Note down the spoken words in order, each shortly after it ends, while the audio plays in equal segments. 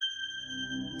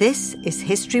This is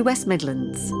History West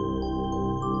Midlands.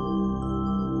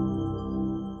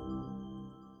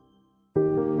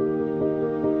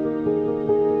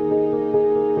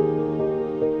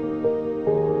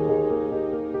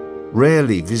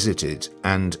 Rarely visited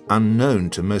and unknown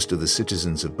to most of the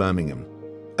citizens of Birmingham,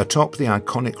 atop the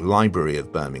iconic Library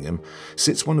of Birmingham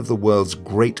sits one of the world's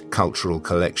great cultural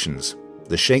collections,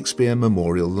 the Shakespeare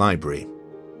Memorial Library.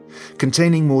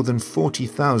 Containing more than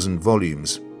 40,000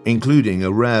 volumes, including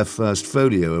a rare first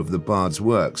folio of the Bard's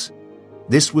works,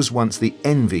 this was once the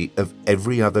envy of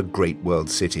every other great world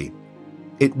city.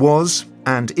 It was,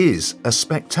 and is, a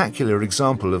spectacular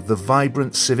example of the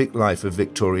vibrant civic life of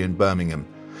Victorian Birmingham,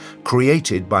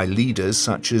 created by leaders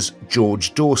such as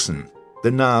George Dawson, the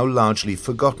now largely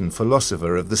forgotten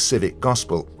philosopher of the civic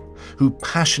gospel, who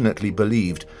passionately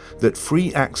believed that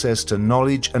free access to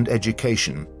knowledge and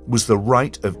education was the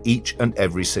right of each and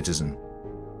every citizen.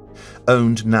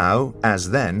 Owned now, as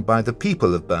then, by the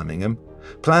people of Birmingham,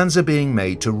 plans are being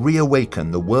made to reawaken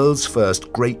the world's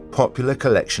first great popular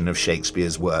collection of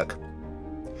Shakespeare's work.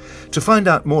 To find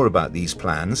out more about these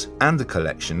plans and the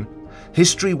collection,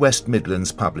 History West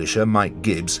Midlands publisher Mike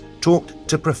Gibbs talked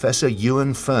to Professor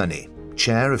Ewan Fernie,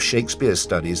 Chair of Shakespeare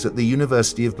Studies at the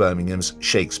University of Birmingham's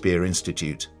Shakespeare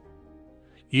Institute.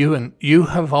 Ewan, you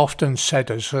have often said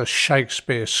as a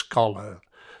Shakespeare scholar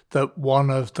that one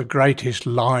of the greatest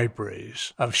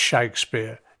libraries of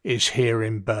Shakespeare is here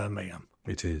in Birmingham.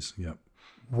 It is, yeah.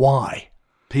 Why?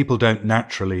 People don't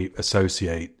naturally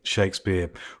associate Shakespeare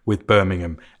with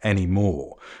Birmingham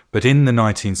anymore. But in the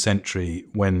 19th century,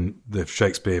 when the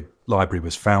Shakespeare Library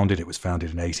was founded, it was founded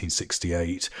in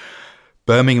 1868,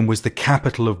 Birmingham was the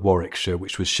capital of Warwickshire,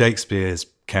 which was Shakespeare's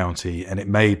county, and it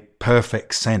made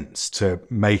perfect sense to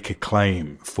make a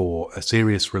claim for a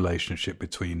serious relationship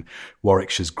between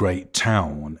Warwickshire's great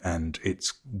town and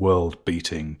its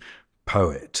world-beating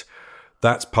poet.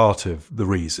 That's part of the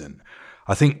reason.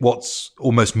 I think what's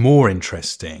almost more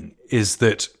interesting is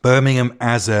that Birmingham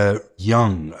as a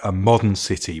modern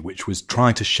city, which was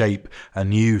trying to shape a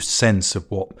new sense of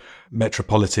what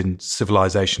metropolitan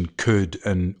civilization could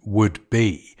and would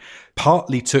be,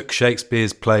 partly took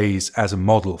Shakespeare's plays as a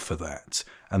model for that.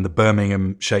 And the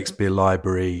Birmingham Shakespeare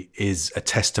Library is a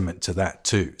testament to that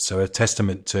too. So a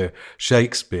testament to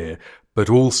Shakespeare, but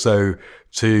also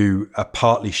to a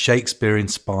partly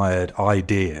Shakespeare-inspired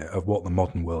idea of what the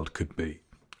modern world could be.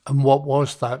 And what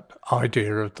was that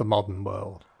idea of the modern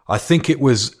world? I think it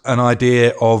was an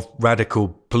idea of radical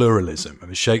pluralism. I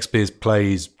mean, Shakespeare's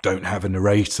plays don't have a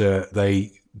narrator.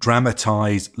 They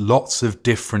dramatise lots of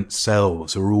different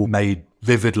selves who are all made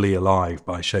vividly alive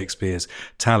by Shakespeare's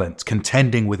talent,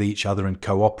 contending with each other and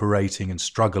cooperating and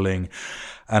struggling.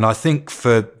 And I think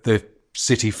for the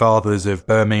city fathers of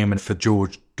Birmingham and for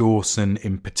George Dawson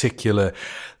in particular,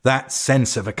 that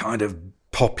sense of a kind of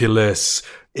populous,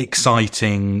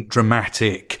 exciting,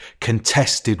 dramatic,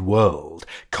 contested world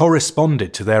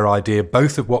corresponded to their idea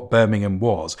both of what Birmingham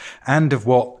was and of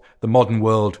what the modern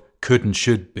world could and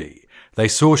should be. They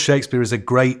saw Shakespeare as a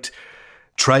great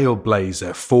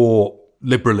trailblazer for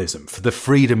liberalism, for the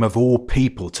freedom of all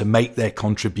people to make their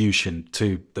contribution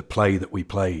to the play that we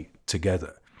play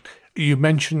together. You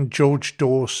mentioned George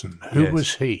Dawson. Who Yes.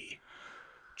 was he?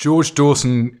 George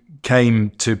Dawson came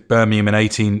to Birmingham in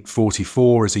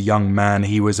 1844 as a young man.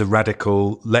 He was a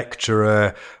radical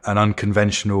lecturer, an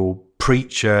unconventional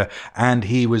preacher, and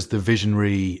he was the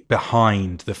visionary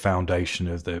behind the foundation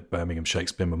of the Birmingham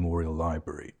Shakespeare Memorial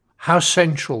Library. How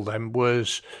central then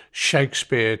was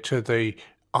Shakespeare to the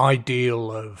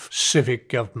ideal of civic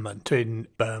government in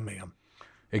Birmingham?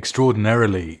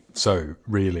 Extraordinarily so,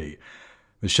 really.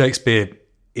 Shakespeare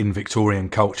in Victorian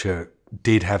culture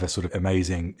did have a sort of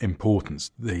amazing importance.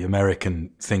 The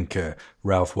American thinker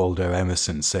Ralph Waldo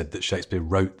Emerson said that Shakespeare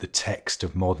wrote the text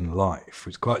of modern life,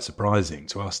 which is quite surprising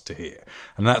to us to hear.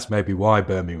 And that's maybe why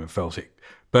Birmingham felt it.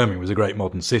 Birmingham was a great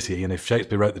modern city, and if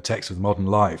Shakespeare wrote the text of modern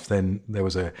life, then there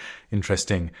was an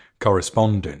interesting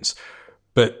correspondence.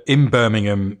 But in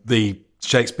Birmingham, the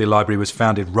Shakespeare Library was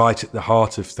founded right at the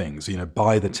heart of things,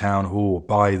 by the town hall,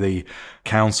 by the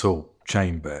council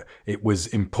chamber. It was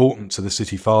important to the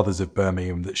city fathers of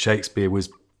Birmingham that Shakespeare was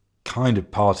kind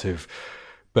of part of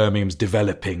Birmingham's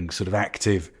developing sort of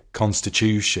active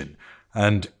constitution.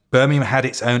 And Birmingham had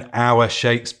its own Our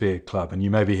Shakespeare Club, and you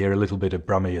maybe hear a little bit of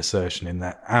Brummie assertion in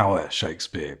that Our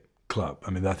Shakespeare Club.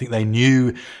 I mean, I think they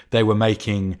knew they were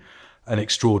making an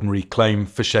extraordinary claim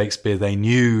for Shakespeare. They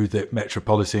knew that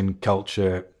metropolitan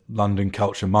culture, London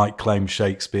culture, might claim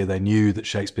Shakespeare. They knew that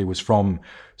Shakespeare was from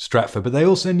Stratford, but they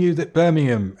also knew that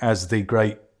Birmingham, as the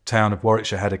great town of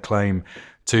Warwickshire, had a claim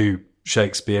to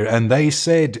Shakespeare, and they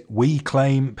said, we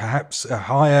claim perhaps a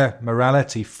higher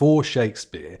morality for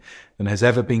Shakespeare than has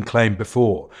ever been claimed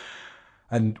before.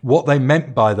 And what they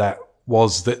meant by that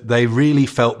was that they really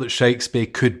felt that Shakespeare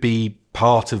could be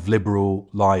part of liberal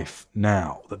life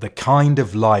now, that the kind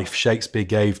of life Shakespeare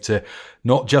gave to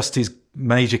not just his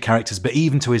major characters, but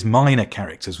even to his minor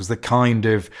characters, was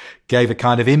gave a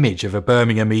kind of image of a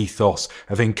Birmingham ethos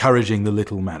of encouraging the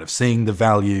little man, of seeing the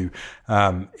value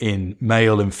in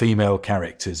male and female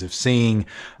characters, of seeing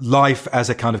life as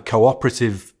a kind of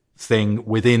cooperative thing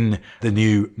within the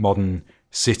new modern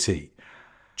city.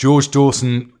 George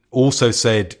Dawson also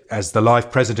said, as the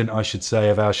life president, I should say,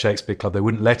 of our Shakespeare Club, they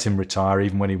wouldn't let him retire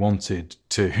even when he wanted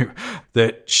to,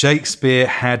 that Shakespeare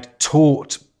had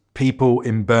taught people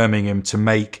in Birmingham to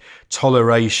make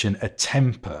toleration a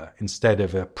temper instead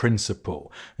of a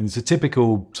principle. And it's a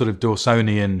typical sort of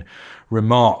Dawsonian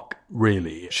remark,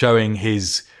 really, showing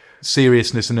his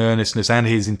seriousness and earnestness and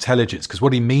his intelligence, because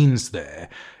what he means there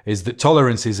is that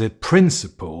tolerance is a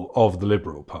principle of the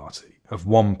Liberal Party, of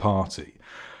one party.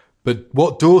 But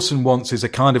what Dawson wants is a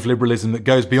kind of liberalism that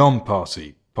goes beyond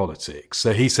party politics.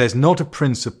 So he says not a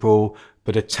principle,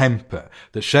 but a temper,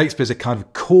 that Shakespeare's a kind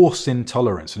of coarse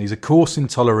intolerance. And he's a coarse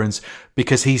intolerance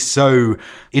because he's so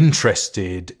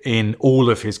interested in all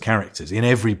of his characters, in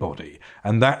everybody.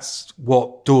 And that's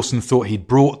what Dawson thought he'd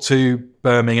brought to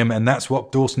Birmingham, and that's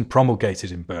what Dawson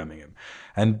promulgated in Birmingham.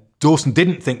 And Dawson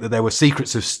didn't think that there were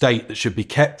secrets of state that should be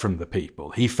kept from the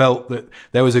people. He felt that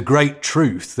there was a great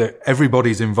truth that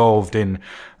everybody's involved in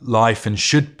life and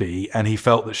should be, and he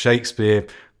felt that Shakespeare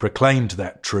proclaimed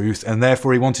that truth, and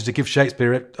therefore he wanted to give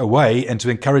Shakespeare away and to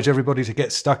encourage everybody to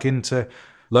get stuck into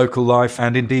local life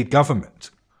and indeed government.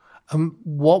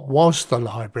 What was the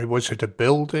library? Was it a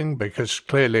building? Because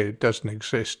clearly it doesn't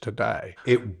exist today.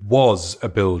 It was a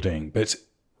building, but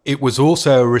it was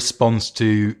also a response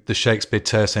to the Shakespeare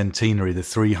Tercentenary, the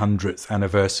 300th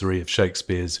anniversary of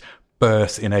Shakespeare's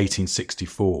birth in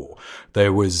 1864.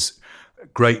 There was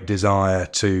great desire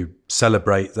to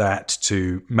celebrate that,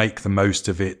 to make the most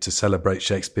of it, to celebrate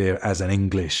Shakespeare as an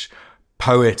English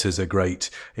poet, as a great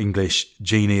English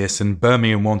genius, and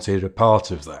Birmingham wanted a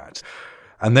part of that.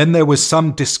 And then there was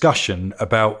some discussion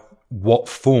about what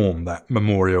form that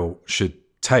memorial should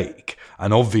take.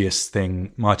 An obvious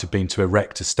thing might have been to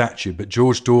erect a statue, but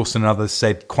George Dawson and others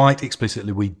said quite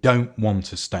explicitly, we don't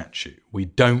want a statue. We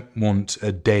don't want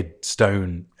a dead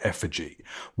stone effigy.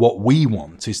 What we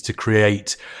want is to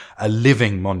create a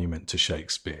living monument to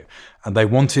Shakespeare. And they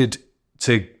wanted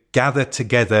to gather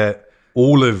together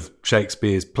all of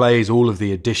Shakespeare's plays, all of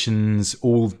the editions,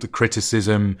 all the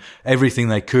criticism, everything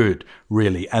they could,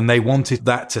 really. And they wanted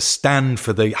that to stand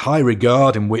for the high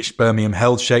regard in which Birmingham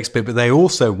held Shakespeare, but they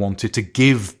also wanted to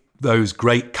give those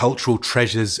great cultural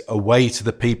treasures away to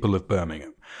the people of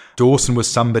Birmingham. Dawson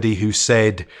was somebody who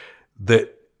said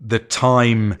that the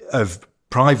time of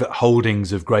private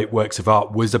holdings of great works of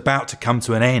art was about to come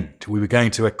to an end. We were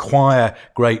going to acquire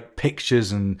great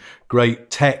pictures and great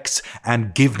texts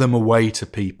and give them away to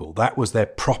people. That was their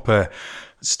proper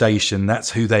station.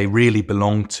 That's who they really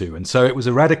belonged to. And so it was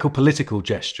a radical political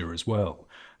gesture as well.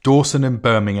 Dawson and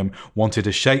Birmingham wanted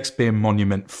a Shakespeare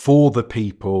monument for the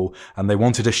people, and they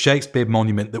wanted a Shakespeare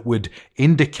monument that would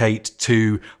indicate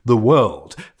to the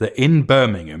world that in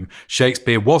Birmingham,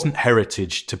 Shakespeare wasn't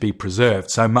heritage to be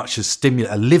preserved so much as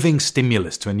a living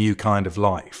stimulus to a new kind of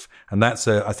life. And that's,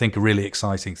 I think, a really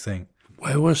exciting thing.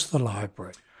 Where was the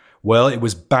library? Well, it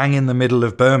was bang in the middle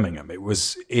of Birmingham. It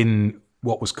was in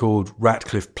what was called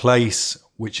Ratcliffe Place,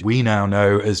 which we now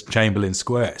know as Chamberlain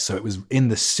Square. So it was in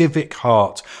the civic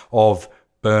heart of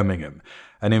Birmingham.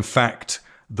 And in fact,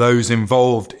 those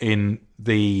involved in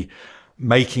the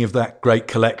making of that great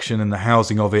collection and the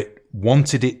housing of it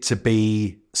wanted it to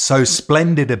be so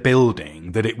splendid a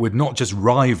building that it would not just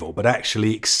rival, but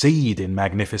actually exceed in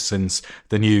magnificence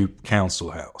the new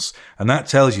council house. And that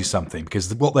tells you something,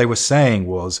 because what they were saying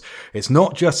was, it's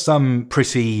not just some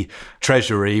pretty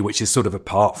treasury, which is sort of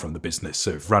apart from the business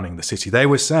of running the city. They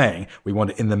were saying, we want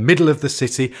it in the middle of the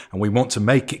city, and we want to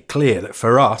make it clear that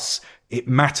for us, it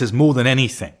matters more than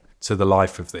anything to the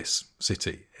life of this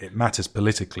city. It matters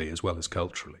politically as well as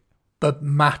culturally. But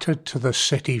mattered to the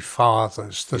city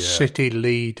fathers, the city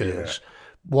leaders. Yeah.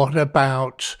 What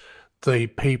about the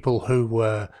people who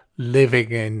were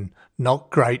living in not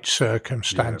great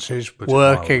circumstances,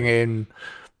 working in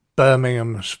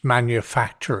Birmingham's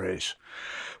manufactories?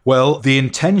 Well, the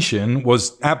intention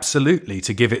was absolutely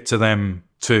to give it to them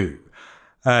too.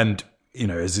 And, you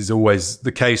know, as is always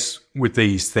the case with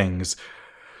these things,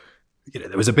 you know,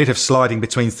 there was a bit of sliding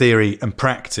between theory and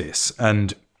practice.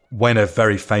 And when a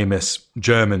very famous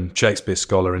German Shakespeare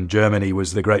scholar, and Germany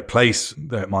was the great place,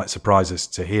 though it might surprise us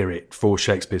to hear it, for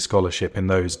Shakespeare scholarship in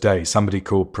those days, somebody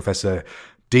called Professor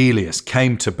Delius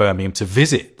came to Birmingham to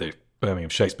visit the Birmingham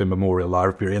Shakespeare Memorial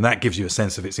Library, and that gives you a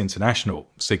sense of its international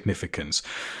significance.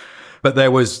 But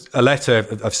there was a letter,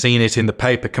 I've seen it in the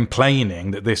paper,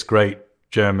 complaining that this great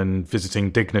German visiting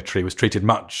dignitary was treated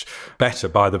much better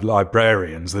by the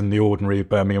librarians than the ordinary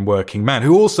Birmingham working man,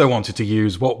 who also wanted to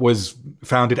use what was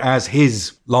founded as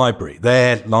his library,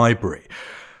 their library.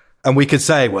 And we could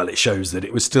say, well, it shows that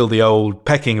it was still the old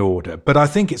pecking order. But I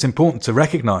think it's important to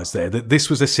recognise there that this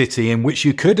was a city in which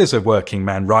you could, as a working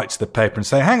man, write to the paper and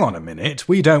say, hang on a minute,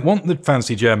 we don't want the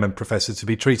fancy German professor to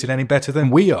be treated any better than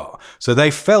we are. So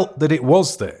they felt that it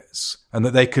was theirs and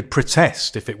that they could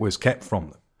protest if it was kept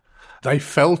from them. They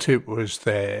felt it was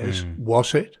theirs.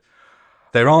 Was it?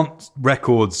 There aren't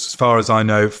records, as far as I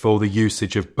know, for the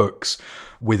usage of books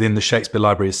within the Shakespeare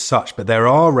Library as such, but there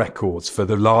are records for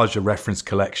the larger reference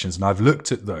collections, and I've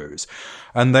looked at those.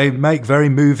 And they make very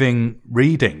moving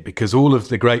reading because all of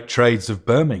the great trades of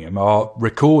Birmingham are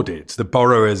recorded. The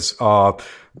borrowers are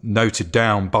noted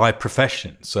down by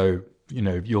profession. So, you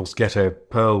know, you'll get a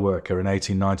pearl worker in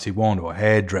 1891 or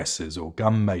hairdressers or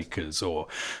gun makers or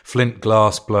flint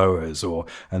glass blowers,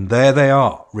 and there they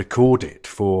are recorded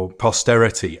for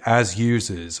posterity as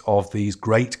users of these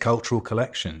great cultural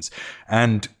collections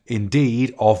and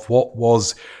indeed of what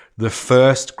was the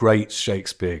first great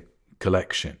Shakespeare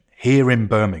collection here in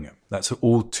Birmingham. That's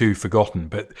all too forgotten.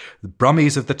 But the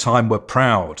Brummies of the time were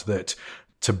proud that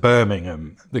to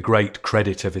Birmingham, the great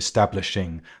credit of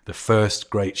establishing the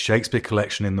first great Shakespeare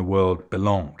collection in the world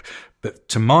belonged. But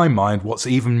to my mind, what's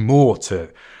even more to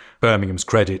Birmingham's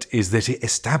credit is that it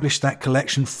established that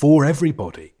collection for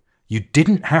everybody. You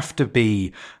didn't have to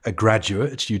be a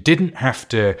graduate. You didn't have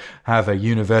to have a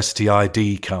university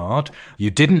ID card.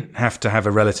 You didn't have to have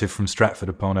a relative from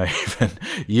Stratford-upon-Avon.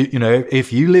 You know,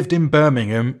 if you lived in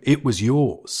Birmingham, it was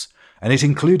yours. And it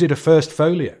included a first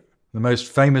folio. The most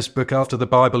famous book after the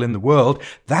Bible in the world,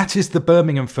 that is the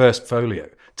Birmingham First Folio.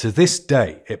 To this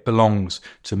day, it belongs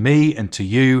to me and to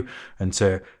you and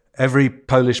to every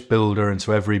Polish builder and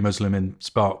to every Muslim in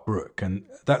Sparkbrook. And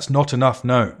that's not enough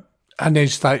known. And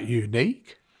is that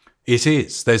unique? It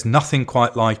is. There's nothing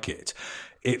quite like it.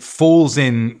 It falls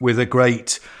in with a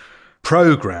great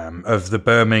programme of the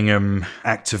Birmingham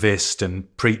activist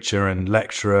and preacher and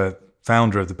lecturer,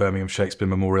 founder of the Birmingham Shakespeare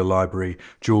Memorial Library,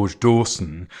 George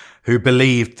Dawson, who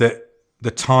believed that the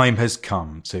time has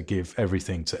come to give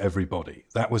everything to everybody.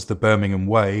 That was the Birmingham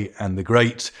way, and the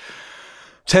great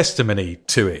testimony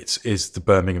to it is the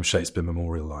Birmingham Shakespeare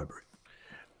Memorial Library.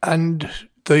 And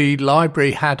the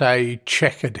library had a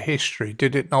checkered history.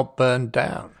 Did it not burn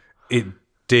down? It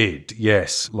did,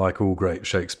 yes, like all great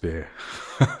Shakespeare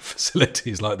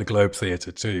facilities, like the Globe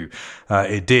Theatre too.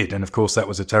 It did, and of course that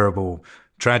was a terrible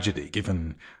tragedy,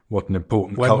 given what an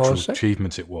important cultural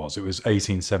achievement it was. It was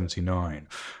 1879.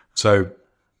 So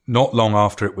not long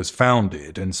after it was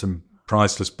founded, and some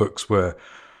priceless books were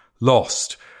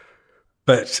lost.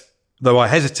 But though I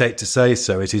hesitate to say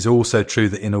so, it is also true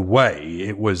that in a way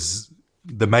it was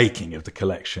the making of the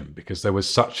collection, because there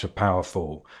was such a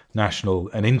powerful national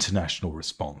and international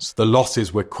response. The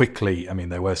losses were quickly, I mean,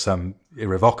 there were some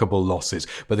irrevocable losses,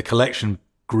 but the collection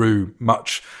grew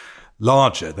much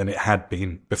larger than it had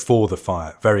been before the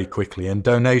fire very quickly, and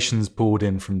donations poured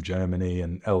in from Germany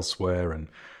and elsewhere. And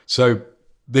so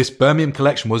this Birmingham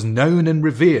collection was known and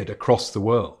revered across the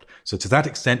world. So to that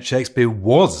extent, Shakespeare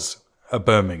was a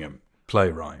Birmingham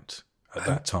playwright at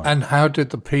that time. And how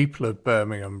did the people of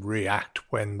Birmingham react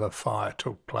when the fire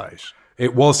took place?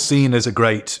 It was seen as a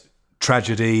great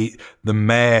tragedy. The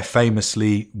mayor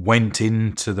famously went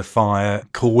into the fire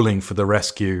calling for the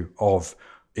rescue of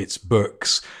its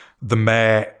books. The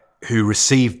mayor, who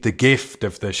received the gift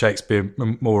of the Shakespeare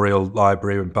Memorial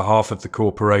Library on behalf of the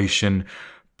corporation,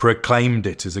 proclaimed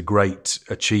it as a great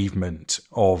achievement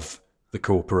of the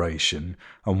corporation,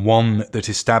 and one that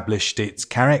established its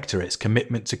character, its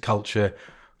commitment to culture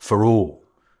for all.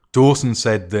 Dawson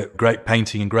said that great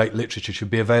painting and great literature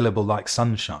should be available like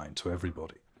sunshine to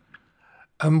everybody.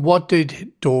 And what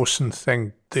did Dawson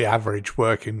think the average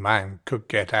working man could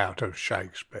get out of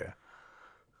Shakespeare?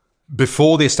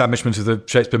 Before the establishment of the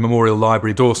Shakespeare Memorial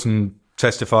Library, Dawson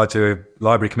testified to a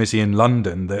library committee in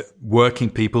London that working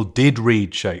people did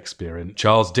read Shakespeare, and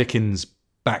Charles Dickens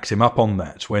backed him up on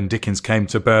that. When Dickens came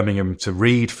to Birmingham to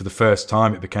read for the first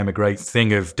time, it became a great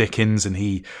thing of Dickens, and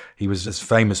he was as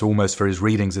famous almost for his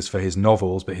readings as for his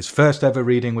novels, but his first ever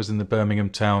reading was in the Birmingham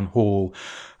Town Hall,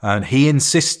 and he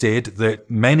insisted that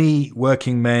many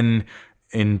working men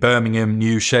in Birmingham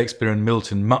knew Shakespeare and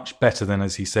Milton much better than,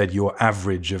 as he said, your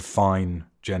average of fine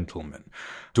gentlemen.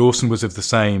 Dawson was of the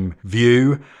same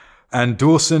view, and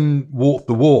Dawson walked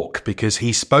the walk because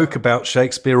he spoke about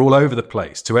Shakespeare all over the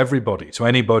place, to everybody, to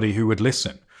anybody who would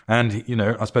listen. And,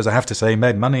 I suppose I have to say, he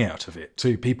made money out of it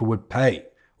too. People would pay.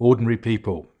 Ordinary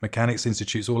people, mechanics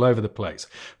institutes all over the place,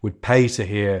 would pay to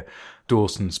hear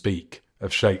Dawson speak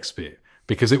of Shakespeare,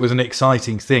 because it was an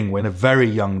exciting thing when a very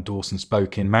young Dawson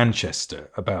spoke in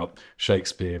Manchester about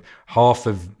Shakespeare. Half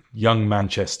of young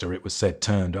Manchester, it was said,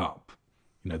 turned up.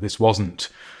 This wasn't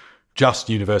just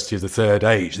University of the Third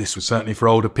Age. This was certainly for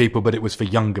older people, but it was for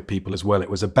younger people as well. It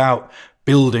was about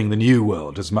building the new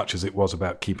world as much as it was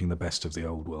about keeping the best of the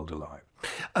old world alive.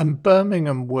 And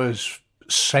Birmingham was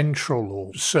central,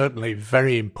 or certainly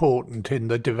very important, in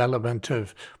the development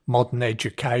of modern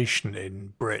education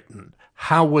in Britain.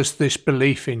 How was this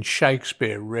belief in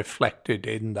Shakespeare reflected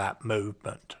in that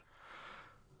movement?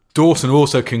 Dawson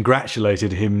also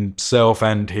congratulated himself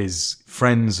and his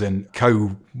friends and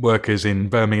co-workers in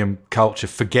Birmingham culture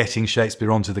for getting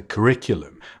Shakespeare onto the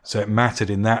curriculum. So it mattered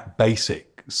in that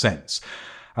basic sense.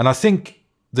 And I think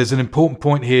there's an important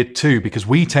point here too, because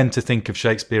we tend to think of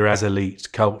Shakespeare as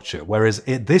elite culture, whereas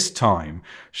at this time,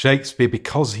 Shakespeare,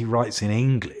 because he writes in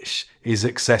English, is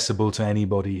accessible to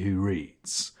anybody who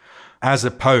reads, as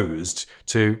opposed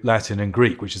to Latin and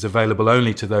Greek, which is available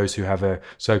only to those who have a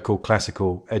so-called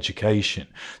classical education.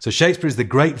 So Shakespeare is the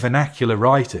great vernacular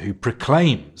writer who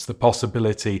proclaims the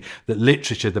possibility that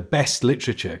literature, the best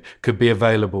literature, could be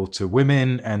available to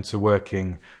women and to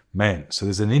working men. So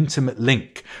there's an intimate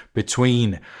link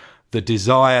between the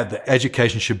desire that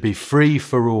education should be free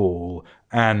for all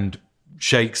and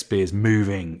Shakespeare's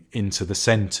moving into the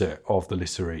centre of the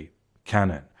literary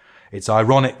canon. It's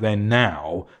ironic then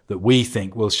now that we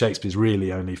think, well, Shakespeare's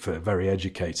really only for very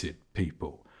educated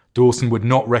people. Dawson would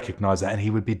not recognise that, and he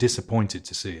would be disappointed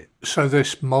to see it. So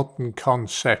this modern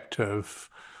concept of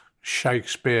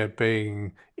Shakespeare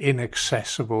being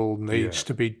inaccessible, needs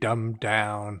to be dumbed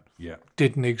down,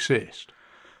 didn't exist?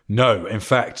 No, in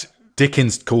fact,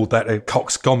 Dickens called that a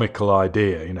coxcomical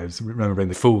idea, remembering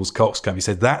the fool's coxcomb. He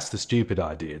said that's the stupid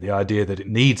idea, the idea that it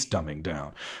needs dumbing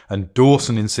down. And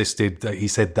Dawson insisted that, he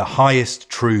said, the highest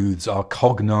truths are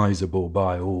cognizable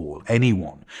by all.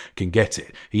 Anyone can get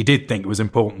it. He did think it was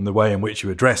important the way in which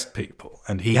you addressed people,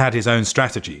 and he had his own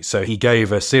strategy. So he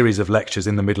gave a series of lectures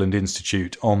in the Midland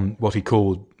Institute on what he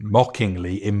called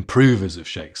mockingly improvers of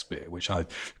Shakespeare, which I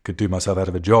could do myself out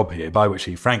of a job here, by which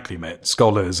he frankly meant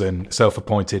scholars and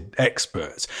self-appointed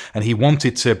experts. And he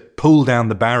wanted to pull down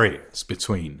the barriers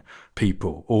between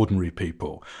people, ordinary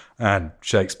people, and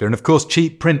Shakespeare. And of course,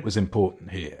 cheap print was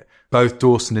important here. Both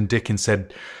Dawson and Dickens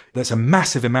said that's a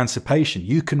massive emancipation.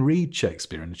 You can read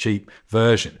Shakespeare in a cheap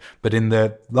version. But in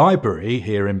the library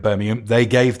here in Birmingham, they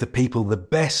gave the people the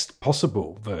best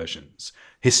possible versions,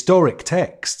 historic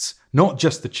texts, not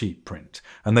just the cheap print.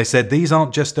 And they said these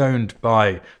aren't just owned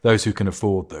by those who can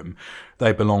afford them.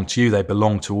 They belong to you. They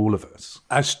belong to all of us.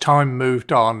 As time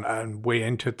moved on and we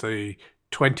entered the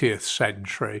 20th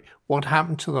century, what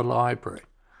happened to the library?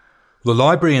 The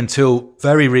library, until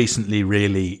very recently,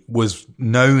 really was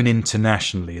known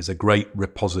internationally as a great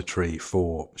repository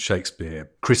for Shakespeare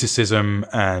criticism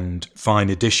and fine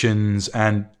editions.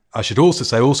 And I should also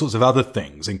say all sorts of other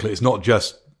things. It's not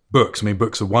just books. I mean,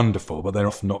 books are wonderful, but they're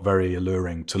often not very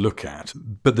alluring to look at.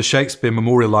 But the Shakespeare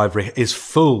Memorial Library is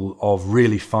full of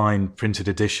really fine printed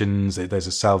editions. There's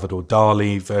a Salvador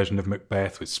Dali version of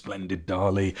Macbeth with splendid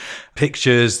Dali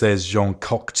pictures. There's Jean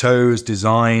Cocteau's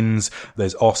designs.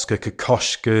 There's Oscar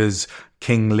Kokoschka's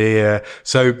King Lear.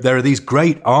 So there are these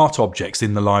great art objects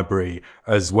in the library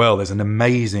as well. There's an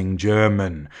amazing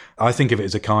German, I think of it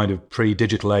as a kind of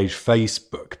pre-digital age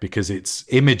Facebook, because it's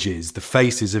images, the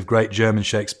faces of great German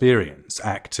Shakespeareans,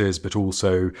 actors, but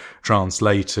also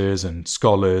translators and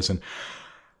scholars.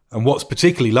 And what's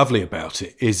particularly lovely about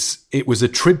it is it was a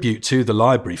tribute to the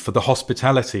library for the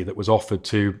hospitality that was offered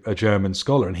to a German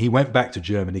scholar. And he went back to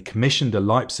Germany, commissioned a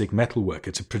Leipzig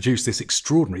metalworker to produce this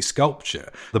extraordinary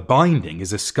sculpture. The binding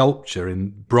is a sculpture in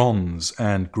bronze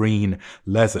and green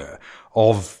leather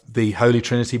of the Holy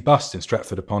Trinity bust in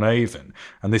Stratford-upon-Avon.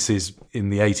 And this is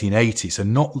in the 1880s, so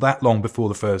not that long before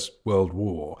the First World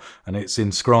War. And it's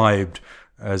inscribed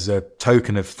as a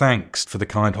token of thanks for the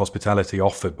kind hospitality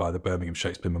offered by the Birmingham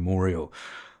Shakespeare Memorial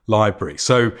Library.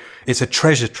 So it's a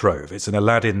treasure trove. It's an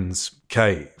Aladdin's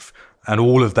cave. And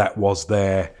all of that was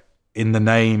there in the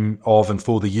name of and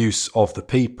for the use of the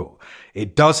people.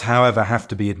 It does, however, have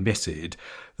to be admitted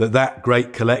that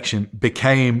great collection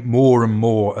became more and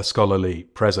more a scholarly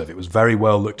preserve. It was very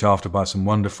well looked after by some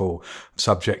wonderful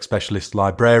subject specialist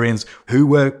librarians who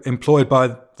were employed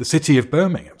by the city of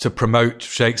Birmingham to promote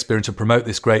Shakespeare and to promote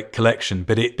this great collection.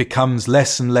 But it becomes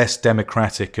less and less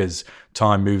democratic as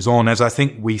time moves on, as I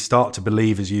think we start to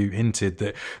believe, as you hinted,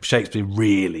 that Shakespeare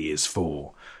really is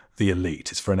for the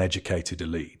elite. It's for an educated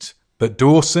elite. But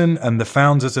Dawson and the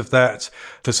founders of that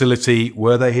facility,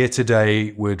 were they here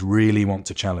today, would really want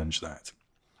to challenge that.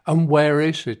 And where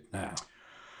is it now?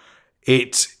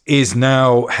 It is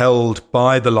now held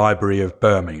by the Library of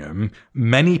Birmingham.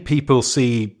 Many people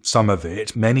see some of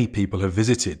it. Many people have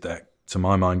visited that, to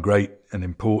my mind, great and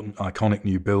important, iconic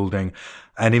new building.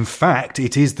 And in fact,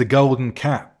 it is the Golden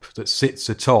Cap that sits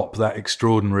atop that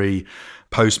extraordinary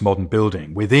postmodern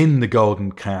building. Within the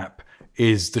Golden Cap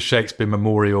is the Shakespeare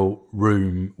Memorial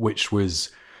Room, which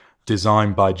was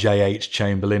designed by J.H.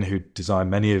 Chamberlain, who designed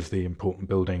many of the important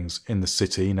buildings in the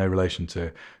city, no relation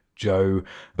to Joe.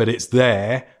 But it's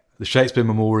there, the Shakespeare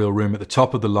Memorial Room at the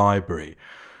top of the library.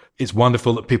 It's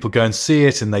wonderful that people go and see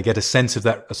it and they get a sense of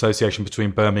that association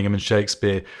between Birmingham and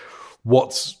Shakespeare.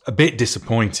 What's a bit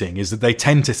disappointing is that they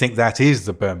tend to think that is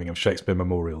the Birmingham Shakespeare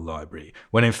Memorial Library,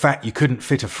 when in fact you couldn't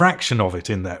fit a fraction of it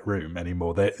in that room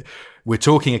anymore. We're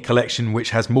talking a collection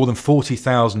which has more than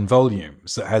 40,000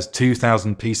 volumes, that has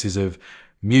 2,000 pieces of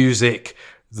music,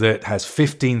 that has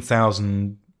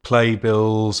 15,000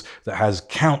 playbills, that has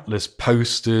countless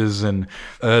posters and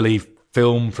early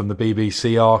film from the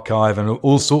BBC archive and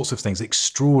all sorts of things,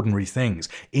 extraordinary things,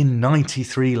 in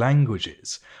 93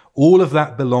 languages. All of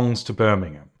that belongs to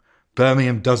Birmingham.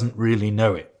 Birmingham doesn't really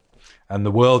know it. And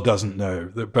the world doesn't know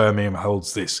that Birmingham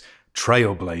holds this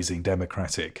trailblazing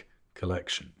democratic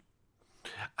collection.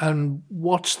 And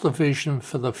what's the vision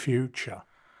for the future?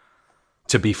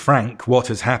 To be frank, what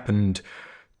has happened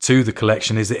to the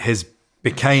collection is it has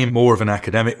became more of an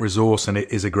academic resource, and it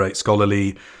is a great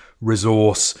scholarly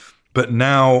resource. But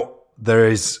now there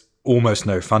is almost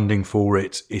no funding for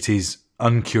it. It is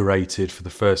uncurated for the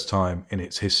first time in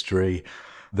its history.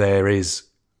 There is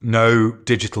no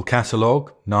digital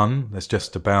catalogue, none. There's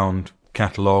just a bound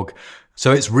catalogue.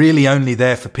 So it's really only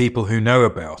there for people who know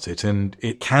about it, and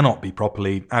it cannot be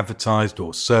properly advertised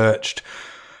or searched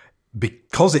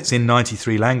because it's in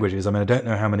 93 languages. I mean, I don't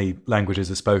know how many languages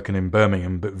are spoken in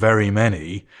Birmingham, but very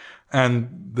many.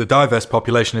 And the diverse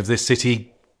population of this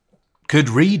city could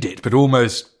read it, but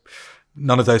almost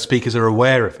none of those speakers are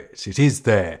aware of it. It is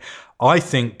there. I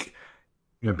think,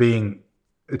 being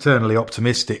eternally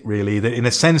optimistic, really, that in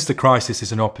a sense the crisis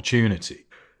is an opportunity.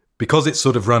 Because it's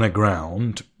sort of run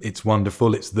aground, it's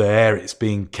wonderful, it's there, it's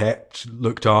being kept,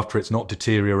 looked after, it's not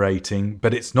deteriorating,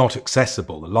 but it's not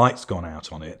accessible. The light's gone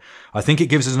out on it. I think it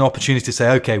gives us an opportunity to say,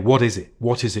 okay, what is it?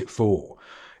 What is it for?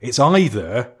 It's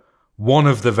either one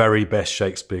of the very best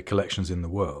Shakespeare collections in the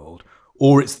world,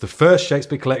 or it's the first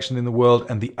Shakespeare collection in the world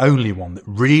and the only one that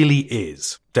really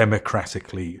is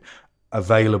democratically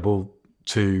available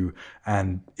to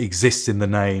and exists in the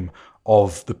name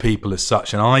of the people as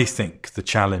such. And I think the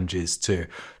challenge is to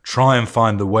try and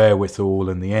find the wherewithal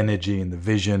and the energy and the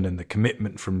vision and the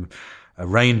commitment from a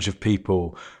range of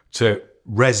people to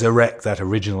resurrect that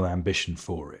original ambition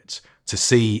for it, to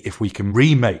see if we can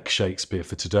remake Shakespeare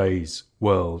for today's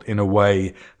world in a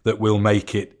way that will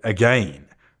make it again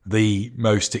the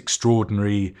most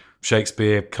extraordinary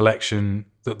Shakespeare collection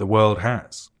that the world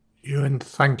has. Ewan,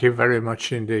 thank you very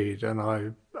much indeed. And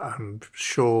I'm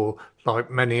sure, like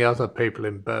many other people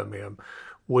in Birmingham,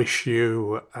 wish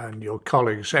you and your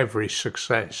colleagues every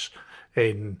success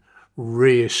in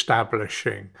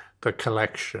re-establishing the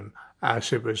collection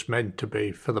as it was meant to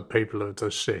be for the people of the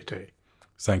city.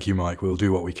 Thank you, Mike. We'll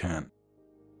do what we can.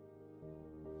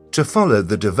 To follow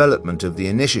the development of the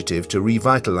initiative to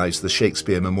revitalise the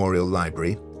Shakespeare Memorial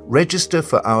Library, register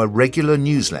for our regular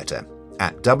newsletter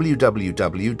at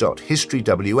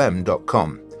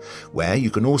www.historywm.com, where you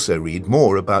can also read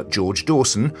more about George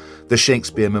Dawson, the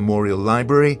Shakespeare Memorial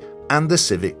Library, and the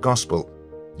Civic Gospel.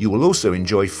 You will also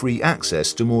enjoy free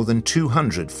access to more than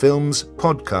 200 films,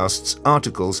 podcasts,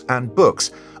 articles, and books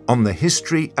on the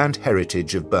history and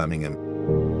heritage of Birmingham.